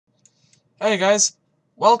Hey guys,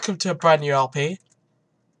 welcome to a brand new LP.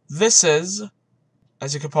 This is,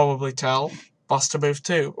 as you can probably tell, Buster Move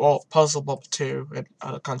 2, or Puzzle Bobble 2 in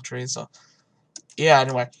other countries. Yeah,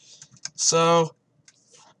 anyway. So,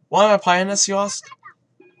 why am I playing this, you ask?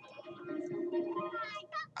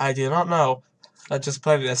 I do not know. I just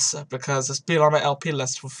played this because it's been on my LP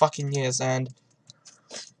list for fucking years, and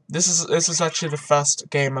this is actually the first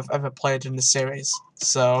game I've ever played in the series.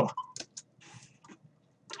 So,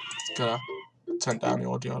 gonna turn down the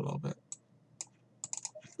audio a little bit.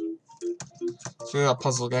 So, we got a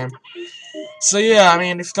puzzle game. So yeah, I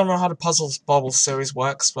mean, if you don't know how the Puzzle Bobble series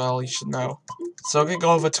works, well, you should know. So I'm gonna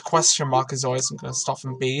go over to question mark as always. I'm gonna start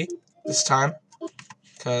from B this time,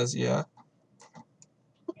 cause yeah.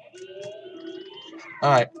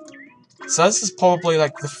 Alright, so this is probably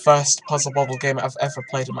like the first Puzzle Bobble game I've ever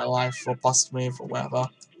played in my life, or Bust Move, or whatever.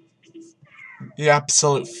 The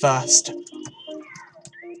absolute first.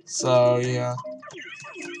 So yeah.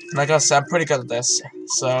 And I gotta say, I'm pretty good at this.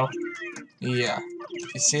 So, yeah.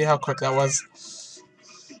 You see how quick that was?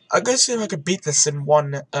 I'm gonna see if I could beat this in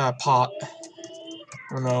one part. I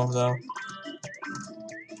don't know though.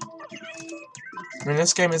 I mean,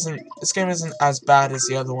 this game isn't as bad as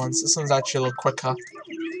the other ones. This one's actually a little quicker.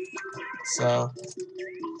 So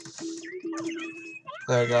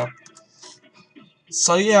there we go.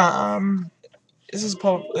 So yeah, this is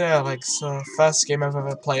probably first game I've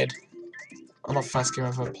ever played. Oh, not first game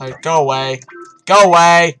I've ever played. Go away, go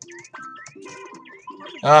away.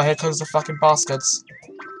 Oh, here comes the fucking bastards.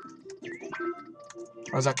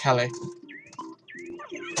 Or is that Kelly?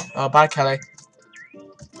 Oh, bye Kelly.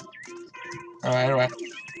 Alright, anyway.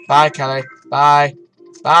 Bye Kelly. Bye.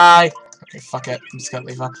 Bye. Okay, fuck it. I'm just gonna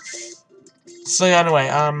leave her. So yeah, anyway,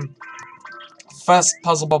 first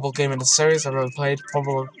Puzzle Bobble game in the series I've ever played.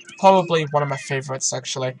 Probably one of my favorites,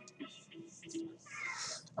 actually.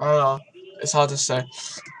 I don't know. It's hard to say.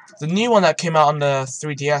 The new one that came out on the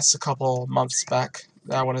 3DS a couple months back,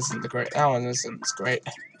 that one isn't great. That one isn't as great,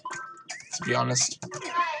 to be honest.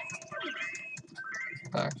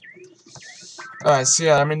 Alright, so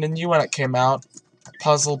yeah, I mean, the new one that came out,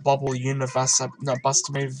 Puzzle Bobble Universe, no,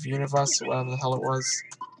 Buster Move Universe, or whatever the hell it was.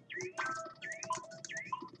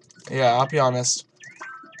 Yeah, I'll be honest.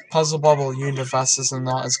 Puzzle Bobble Universe is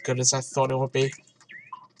not as good as I thought it would be.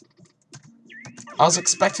 I was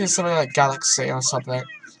expecting something like Galaxy or something.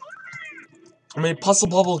 I mean, Puzzle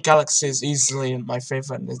Bobble Galaxy is easily my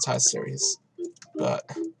favorite in the entire series. But,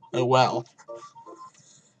 oh well.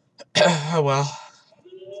 Oh well.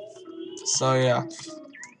 So, yeah.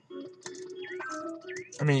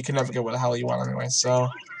 I mean, you can never get what the hell you want anyway, so...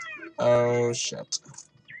 Oh, shit.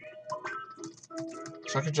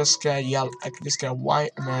 So I could just get yellow, I could just get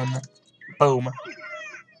white, and then... Boom.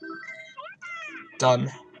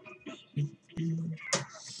 Done.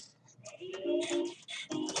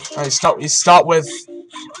 Oh, you start with...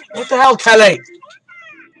 What the hell, Kelly?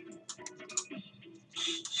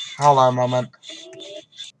 Hold on a moment.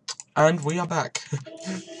 And we are back.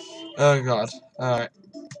 Oh god. Alright.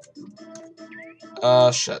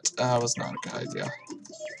 Shit. That was not a good idea.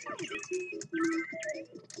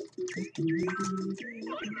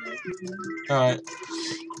 Alright.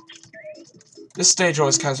 This stage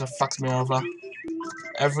always kind of fucks me over.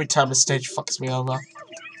 Every time the stage fucks me over.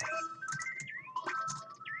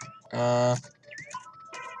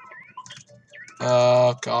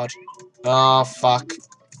 Oh god. Oh fuck.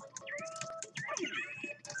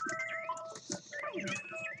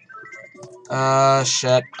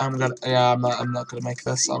 Shit. I'm not gonna make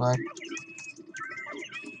this, am I?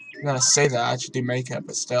 I'm gonna say that I actually do make it,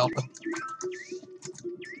 but still.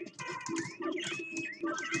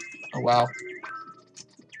 Oh wow.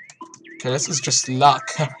 Okay, this is just luck.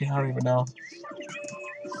 I don't even know.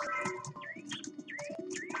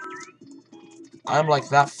 I'm like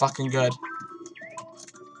that fucking good.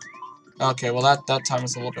 Okay, well that time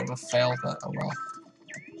was a little bit of a fail, but oh well.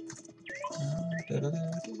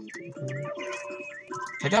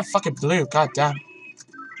 I got fucking blue, god damn.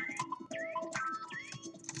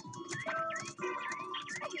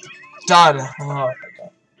 Done. Oh my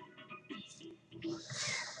god.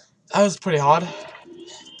 That was pretty hard.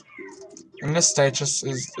 And this stage is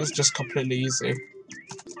just completely easy.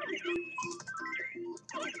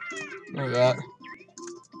 Look at that.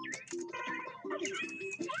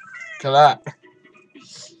 Look at that.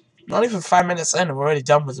 Not even 5 minutes in, and we're already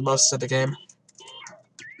done with most of the game.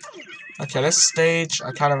 Okay, this stage,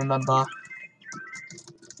 I kind of remember.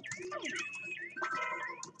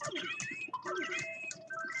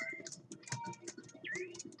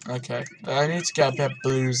 Okay, I need to get a bit of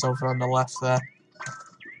blues over on the left there.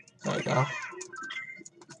 There we go.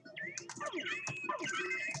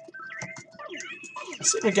 I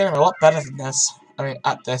seem to be getting a lot better than this. I mean,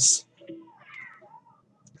 at this.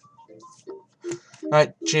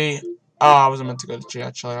 Right, G. Oh, I wasn't meant to go to G,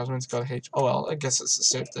 actually. I was meant to go to H. Oh, well, I guess it's the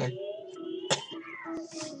same thing.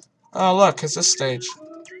 Oh, look, it's this stage.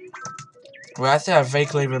 Well, I think I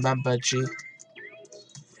vaguely remember G.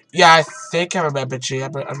 Yeah, I think I remember G.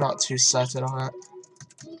 I'm not too certain on it.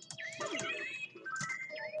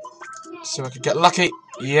 See if I could get lucky.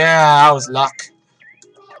 Yeah, that was luck.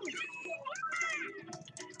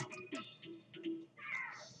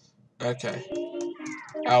 Okay.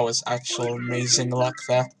 That was actual amazing luck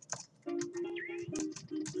there.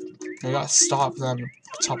 I gotta stop then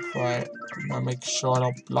top right. I'm gonna make sure I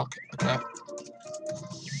don't block it. Okay.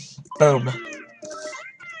 Boom.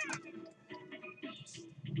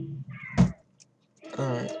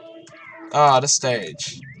 Alright. Ah, the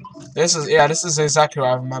stage. This is exactly what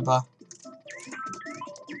I remember.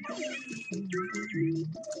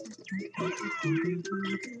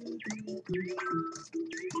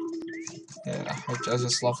 Yeah, I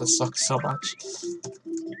just love this song so much.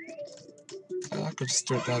 Yeah, I could just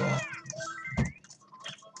do it better.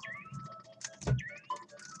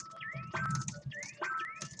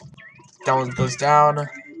 That one goes down.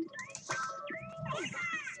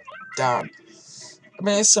 Down. I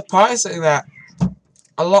mean, it's surprising that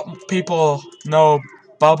a lot of people know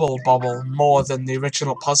Bubble Bobble more than the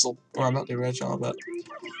original Puzzle. Well, not the original, but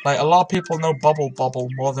like a lot of people know Bubble Bobble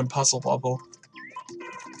more than Puzzle Bobble.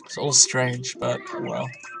 It's a little strange, but well.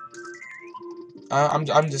 I'm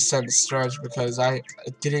just saying it's strange because I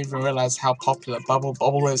didn't even realize how popular Bubble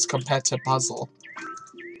Bobble is compared to Puzzle.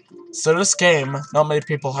 So this game, not many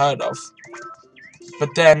people heard of.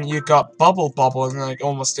 But then you got Bubble Bobble, and like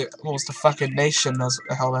almost a fucking nation knows what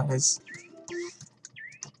the hell that is.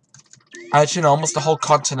 Actually, no, almost the whole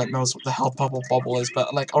continent knows what the hell Bubble Bobble is,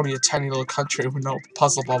 but like only a tiny little country would know what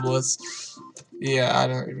Puzzle Bobble is. Yeah, I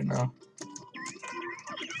don't even know.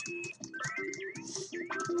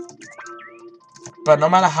 But no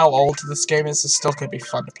matter how old this game is, it's still gonna be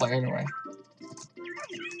fun to play anyway.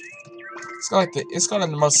 It's got the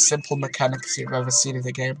most simple mechanics you've ever seen in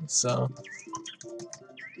the game, so.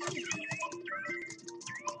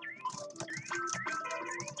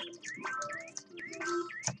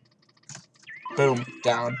 Boom,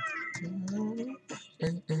 down.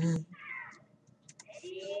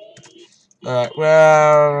 Alright,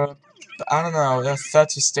 well, I don't know, there are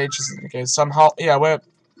 30 stages in the game, somehow, yeah, we're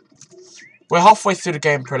halfway through the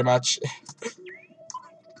game, pretty much.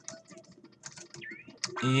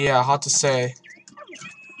 Yeah, hard to say.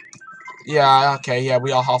 Yeah, okay, yeah,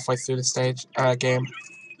 we are halfway through the game.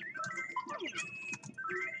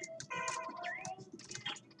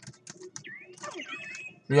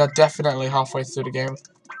 We are definitely halfway through the game.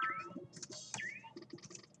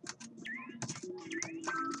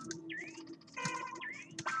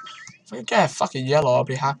 If I can get a fucking yellow, I'll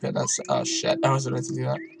be happy. That's oh shit, I wasn't meant to do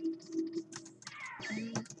that.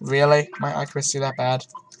 Really? My accuracy that bad?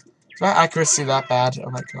 Is my accuracy that bad? Oh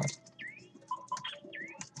my god.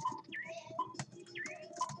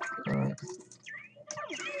 Alright.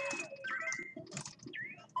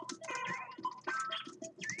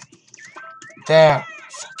 There.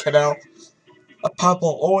 Fucking hell. A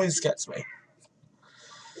purple always gets me.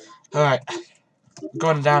 Alright.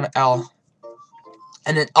 Going down to L.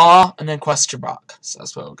 And then R, and then question mark. So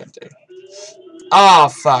that's what we're gonna do. Ah,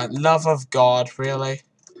 fuck. Love of God, really?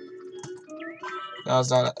 That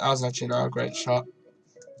was actually not a great shot.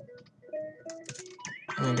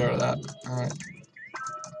 I'm gonna go with that. Alright.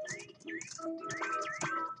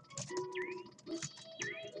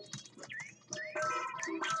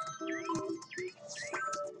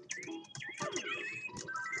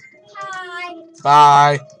 Hi.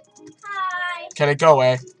 Bye. Hi. Can it go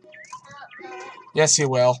away? No. Yes, he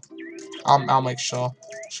will. I'll make sure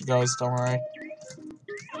she goes. Don't worry.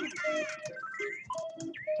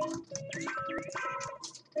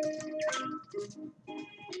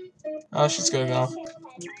 Oh, she's gonna go.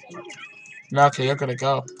 No, okay, you're gonna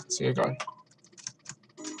go. So you're going.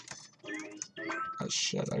 Oh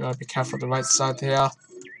shit! I gotta be careful the right side here.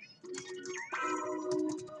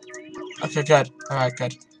 Okay, good. All right,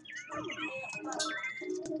 good.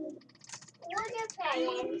 What are you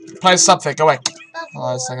playing? Play something. Go away. Hold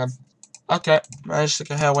on a Bubble. second. Okay, managed to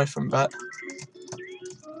get her away from that.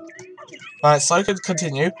 Alright, so I could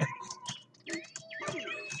continue.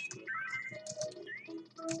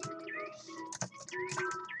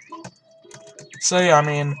 So yeah, I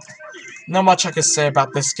mean, not much I could say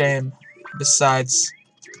about this game besides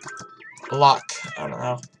luck. I don't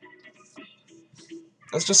know.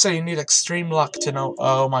 Let's just say you need extreme luck to know.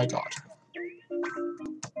 Oh my god.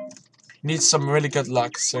 You need some really good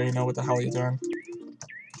luck so you know what the hell you're doing.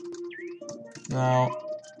 Now,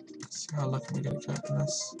 let's see how lucky we gonna get in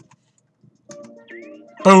this.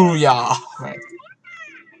 Booyah! Right.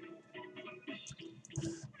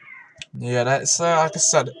 Yeah, that's like I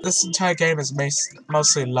said, this entire game is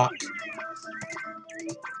mostly luck.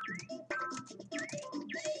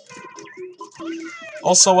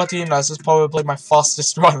 Also, what do you know? This is probably my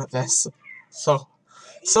fastest run at this. So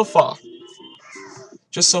far.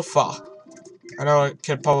 Just so far. I know it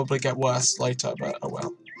could probably get worse later, but oh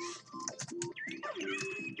well.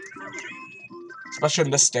 Especially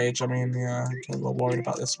in this stage, I mean, yeah, I get a little worried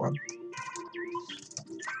about this one.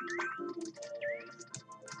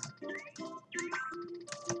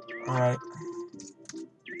 Alright.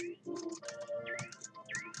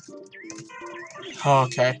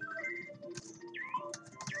 Okay.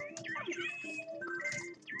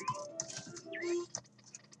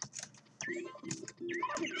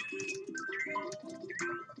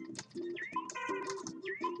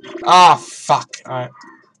 Ah, fuck. Alright.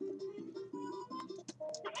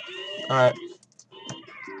 Alright.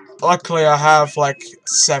 Luckily, I have, like,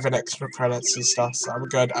 7 extra credits and stuff, so I'm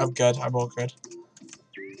good, I'm all good.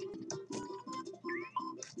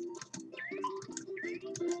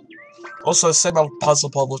 Also, same old Puzzle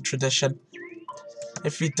Bobble tradition.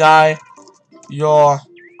 If you die, your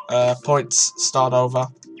points start over.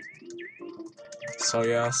 So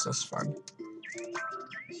yeah, that's fun.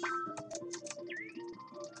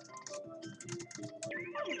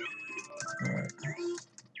 Alright.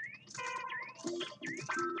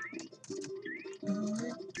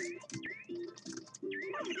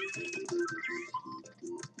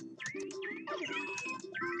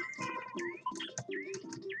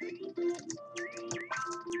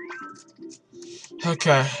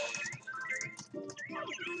 Okay.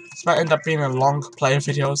 This might end up being a long play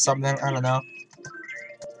video or something, I don't know.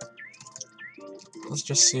 Let's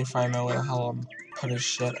just see if I know where the hell I'm putting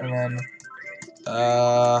shit, and then,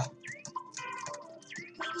 I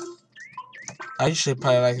usually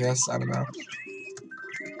play like this, I don't know.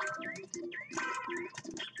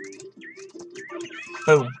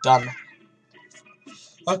 Boom, done.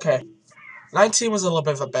 Okay. 19 was a little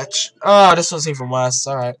bit of a bitch. Oh, this was even worse,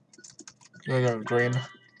 alright. Gonna go with green.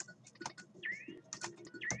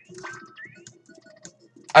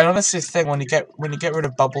 I honestly think when you get rid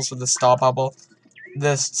of bubbles with the star bubble,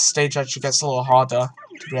 this stage actually gets a little harder,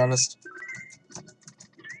 to be honest.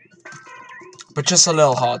 But just a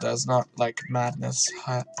little harder. It's not like madness,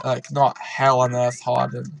 like not hell on earth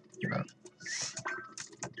hard, and you know.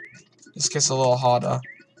 This gets a little harder.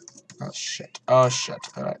 Oh shit. Oh shit.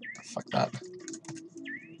 Alright. Fuck that.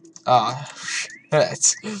 Ah.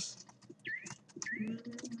 Shit.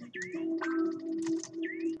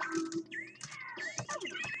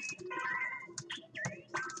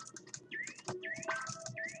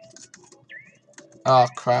 Oh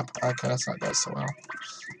crap. Okay, that's not going so well.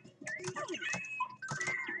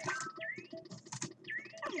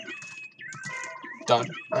 Done.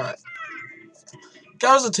 Alright.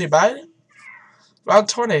 That wasn't too bad. Round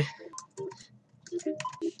 20.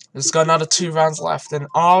 Just got another 2 rounds left in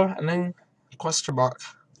R and then question mark.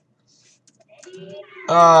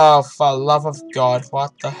 Oh, for the love of God,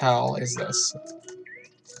 what the hell is this?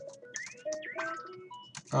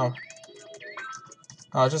 Oh.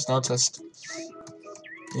 Oh, I just noticed.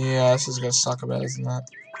 Yeah, this is gonna suck a bit, isn't it?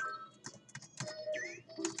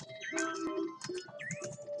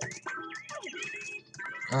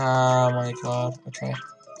 Oh my god, okay.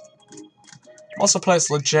 Also plays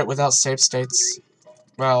legit without save states.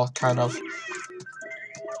 Well, kind of.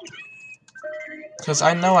 Because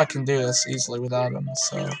I know I can do this easily without them,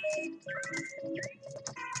 so...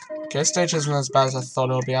 Okay, this stage isn't as bad as I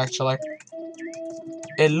thought it would be, actually.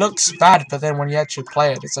 It looks bad, but then when you actually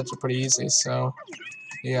play it, it's actually pretty easy, so...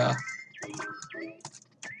 Yeah.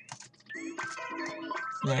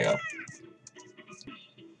 There you go.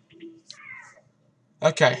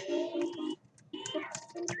 Okay.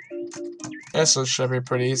 This one should be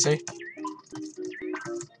pretty easy.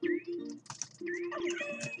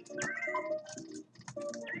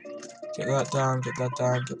 Get that down, get that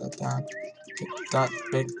down, get that down. Get that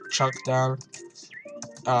big chunk down.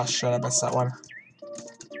 Oh shit, I missed that one.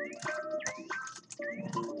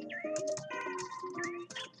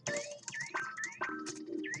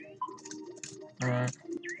 Alright.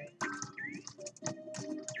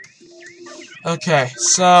 Okay,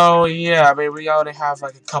 so yeah, I mean we already have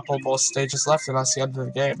like a couple more stages left and that's the end of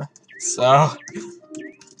the game. So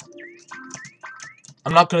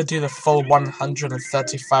I'm not gonna do the full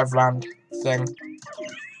 135 round thing.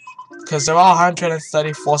 Because there are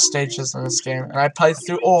 134 stages in this game, and I played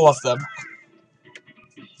through all of them.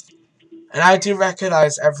 And I do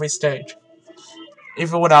recognize every stage.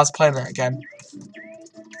 Even when I was playing it again.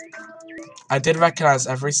 I did recognize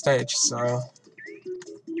every stage, so...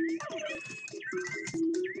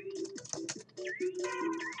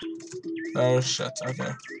 Oh shit, okay.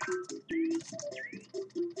 A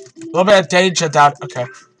little bit of danger down. Okay,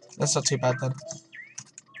 that's not too bad then.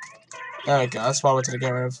 There we go, that's why I wanted to get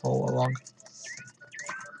rid of all along.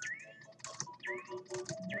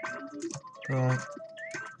 Right.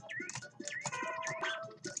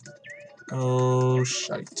 Oh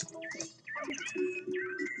shite.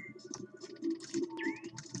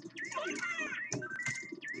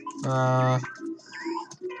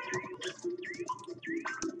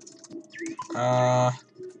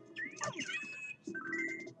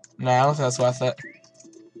 No, I don't think that's worth it.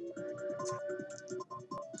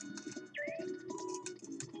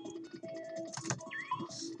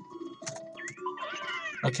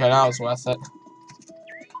 Okay, that was worth it.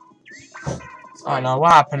 Oh no,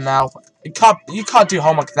 what happened now? You can't do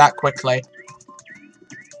homework that quickly.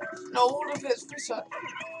 No, all of it's research.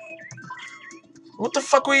 What the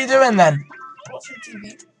fuck were you doing then? Watching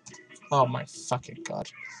TV. Oh my fucking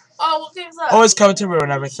god. Oh, what game's that? Always coming to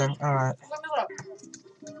ruin everything. Alright. What game is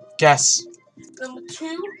Guess. that? Number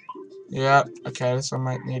 2? Yeah, okay, this one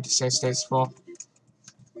might need to say states 4.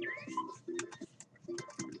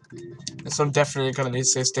 This one definitely gonna need to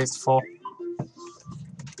say states 4.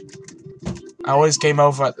 I always game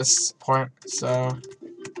over at this point, so...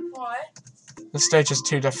 Why? This stage is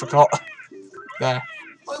too difficult. There.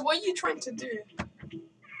 Wait, what are you trying to do?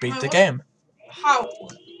 Beat the game. How?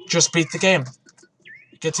 Just beat the game.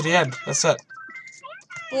 Get to the end, that's it.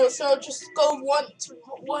 Well, so just go one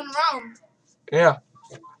round. Yeah.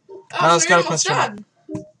 Now let's So go you're to almost question mark. done.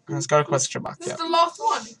 Let's go to question mark, This yeah. is the last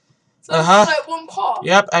one. So Uh-huh. this is like one part.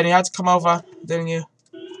 Yep, and you had to come over, didn't you?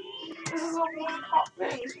 This is a one part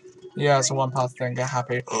thing. Yeah, it's a one-part thing, get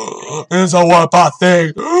happy. It's a one-part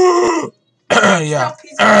thing! Yeah.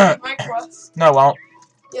 Minecraft. No, it won't.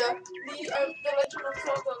 Yeah. The Legend of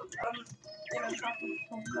Zelda,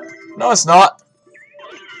 No, it's not.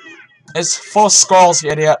 It's 4 scrolls,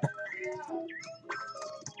 you idiot.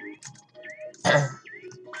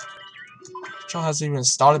 John hasn't even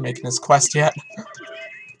started making his quest yet.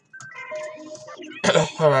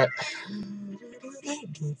 Alright.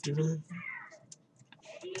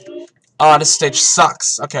 Oh, this stage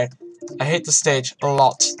sucks. Okay. I hate the stage a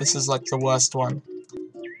lot. This is like the worst one.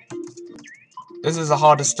 This is the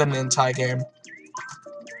hardest in the entire game.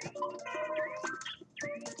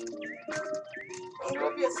 I'm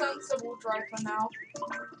gonna be a sensible driver now.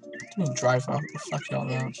 What do you mean driver? What the fuck you on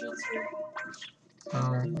In that?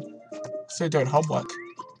 G2. So you're doing homework.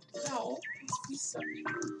 No, it's research.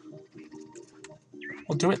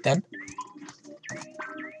 We'll do it then.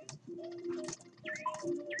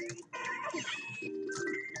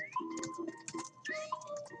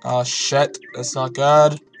 Oh shit, that's not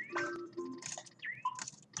good.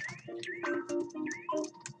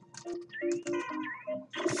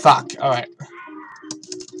 Fuck, alright.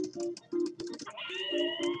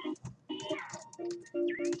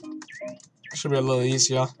 Should be a little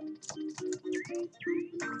easier.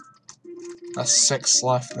 That's 6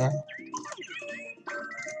 left now.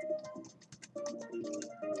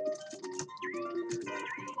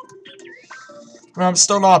 Well, I'm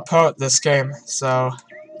still not a pro at this game, so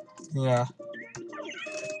yeah.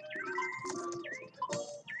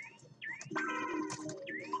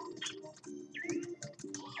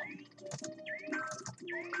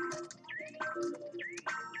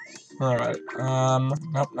 Alright,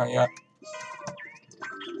 nope, not yet.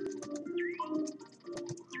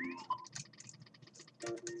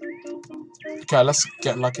 Okay, let's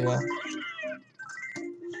get lucky there.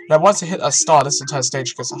 Now, once I hit that star, this entire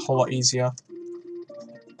stage gets a whole lot easier.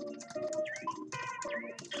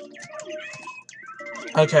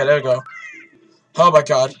 Okay, there we go. Oh my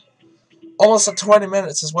god. Almost at 20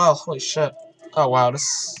 minutes as well. Holy shit. Oh wow,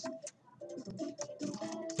 this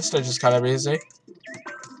stage is kind of easy.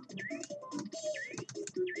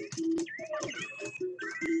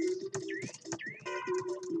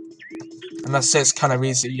 And I say it's kind of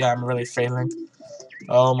easy, yeah, I'm really failing.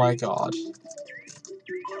 Oh my god.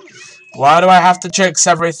 Why do I have to jinx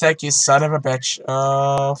everything, you son of a bitch?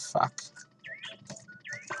 Oh, fuck.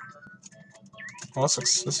 Oh,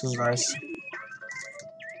 this is nice.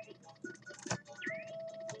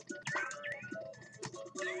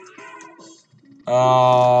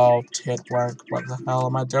 Oh, tit work. What the hell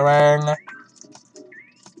am I doing?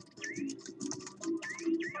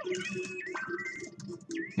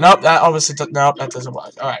 Nope, that obviously nope, that doesn't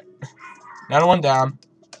work. Alright. Another one down.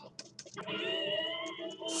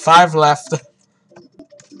 5 left.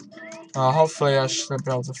 Hopefully I should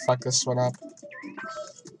be able to fuck this one up.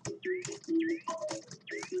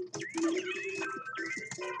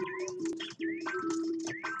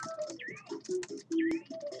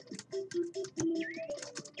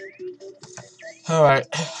 Alright.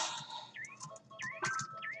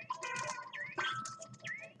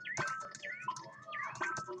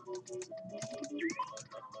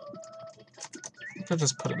 I could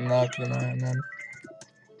just put it in there, couldn't I? And then.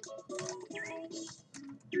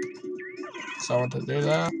 So I want to do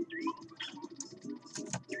that.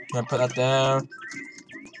 I'm gonna put that there.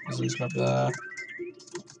 This up there.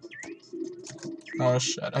 Oh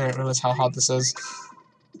shit, I didn't realize how hard this is.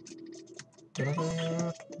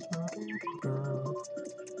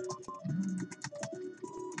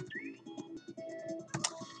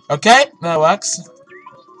 Okay, that works.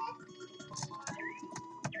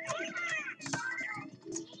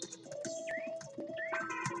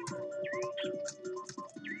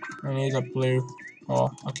 I need a blue.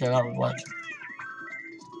 Oh, okay, that would work.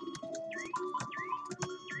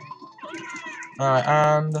 Alright,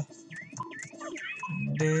 and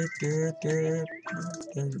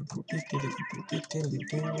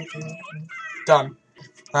done.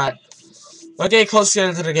 Alright. We're getting close to the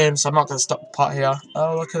end of the game, so I'm not gonna stop the part here.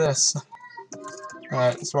 Oh, look at this.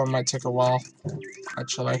 Alright, this one might take a while,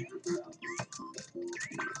 actually.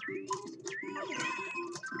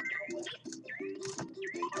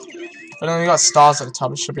 But then we got stars at the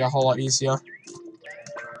top, it should be a whole lot easier.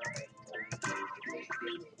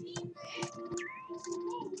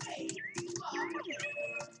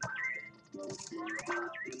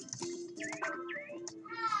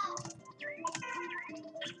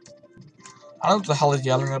 I don't know what the hell he's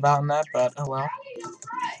yelling about in there, but oh well.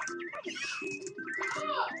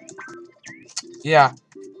 Yeah.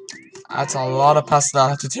 That's a lot of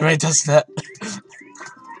personality to me, doesn't it?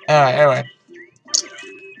 Alright, anyway.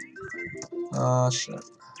 Oh shit.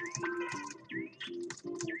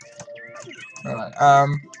 Alright,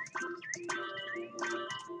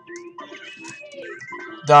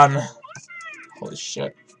 done. Holy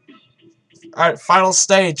shit. Alright, final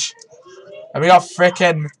stage. And we got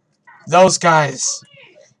frickin' those guys.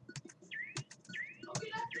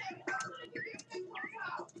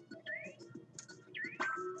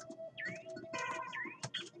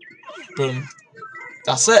 Boom.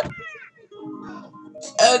 That's it.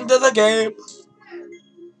 End of the game.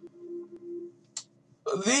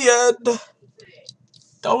 The end.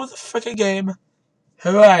 That was the frickin' game.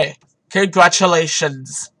 Hooray.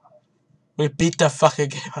 Congratulations. We beat the fucking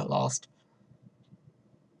game at last.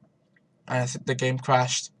 And I think the game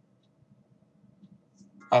crashed.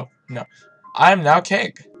 Oh, no. I am now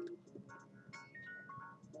king.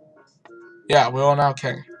 Yeah, we're all now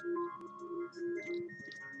king.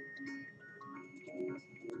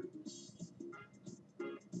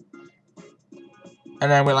 And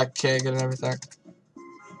then we're like king and everything.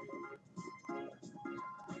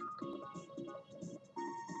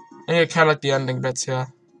 And you kind of like the ending bits here.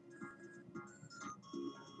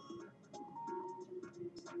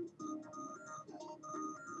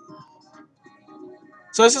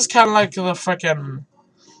 So this is kind of like the frickin',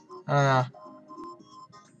 I don't know.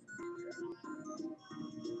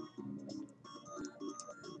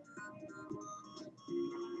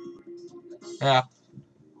 Yeah.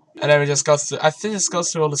 And then we just go through, I think this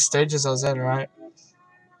goes through all the stages I was in, right?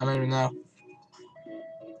 I don't even know.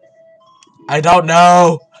 I don't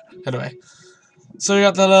know! Anyway. So we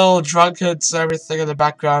got the little drunkards and everything in the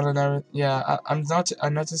background and everything. Yeah, I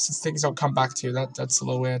noticed things don't come back to you. That's a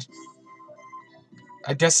little weird.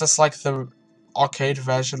 I guess that's like the arcade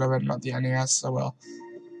version of it, not the NES, so well.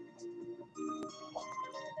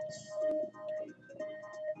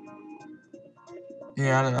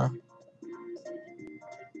 Yeah, I don't know.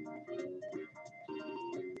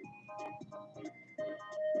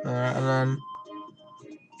 And then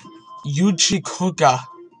Yuji Koga.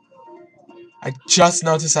 I just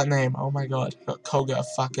noticed that name. Oh my god. Got Koga, a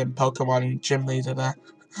fucking Pokemon gym leader there.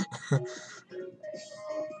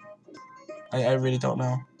 I really don't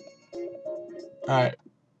know. Alright.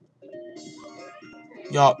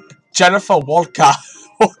 Yo, Jennifer Walker.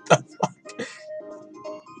 What the fuck?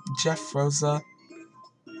 Jeff Rosa.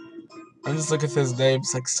 I'm just looking for his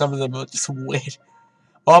names. Like, some of them are just weird.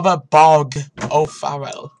 What about Bog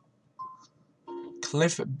O'Farrell?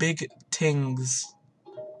 Cliff Big Tings.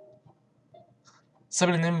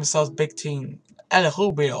 Somebody named themselves Big Ting. El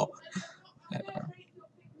Rubio.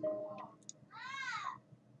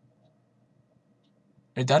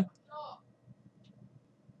 Are you done?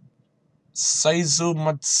 Saizu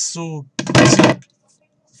Matsu.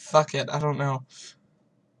 Fuck it, I don't know.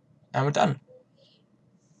 And we're done.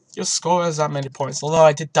 Your score is that many points. Although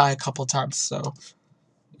I did die a couple times, so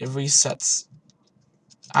it resets.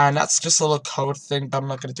 And that's just a little code thing, but I'm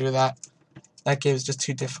not gonna do that. That game is just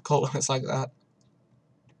too difficult when it's like that.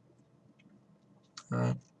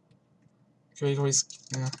 Alright.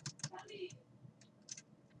 Yeah.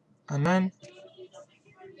 And then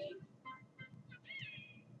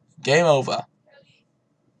game over.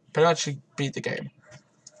 Pretty much you beat the game.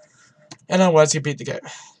 In other words, you beat the game.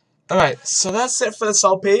 Alright, so that's it for this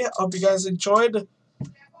LP. Hope you guys enjoyed.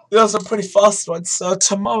 Those are pretty fast ones. So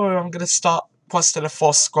tomorrow I'm gonna start questing the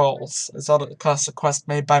 4 scrolls. It's on a classic quest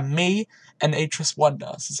made by me and Atris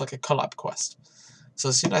Wonder. So it's like a collab quest.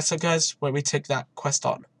 So see you next time, guys, where we take that quest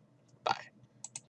on.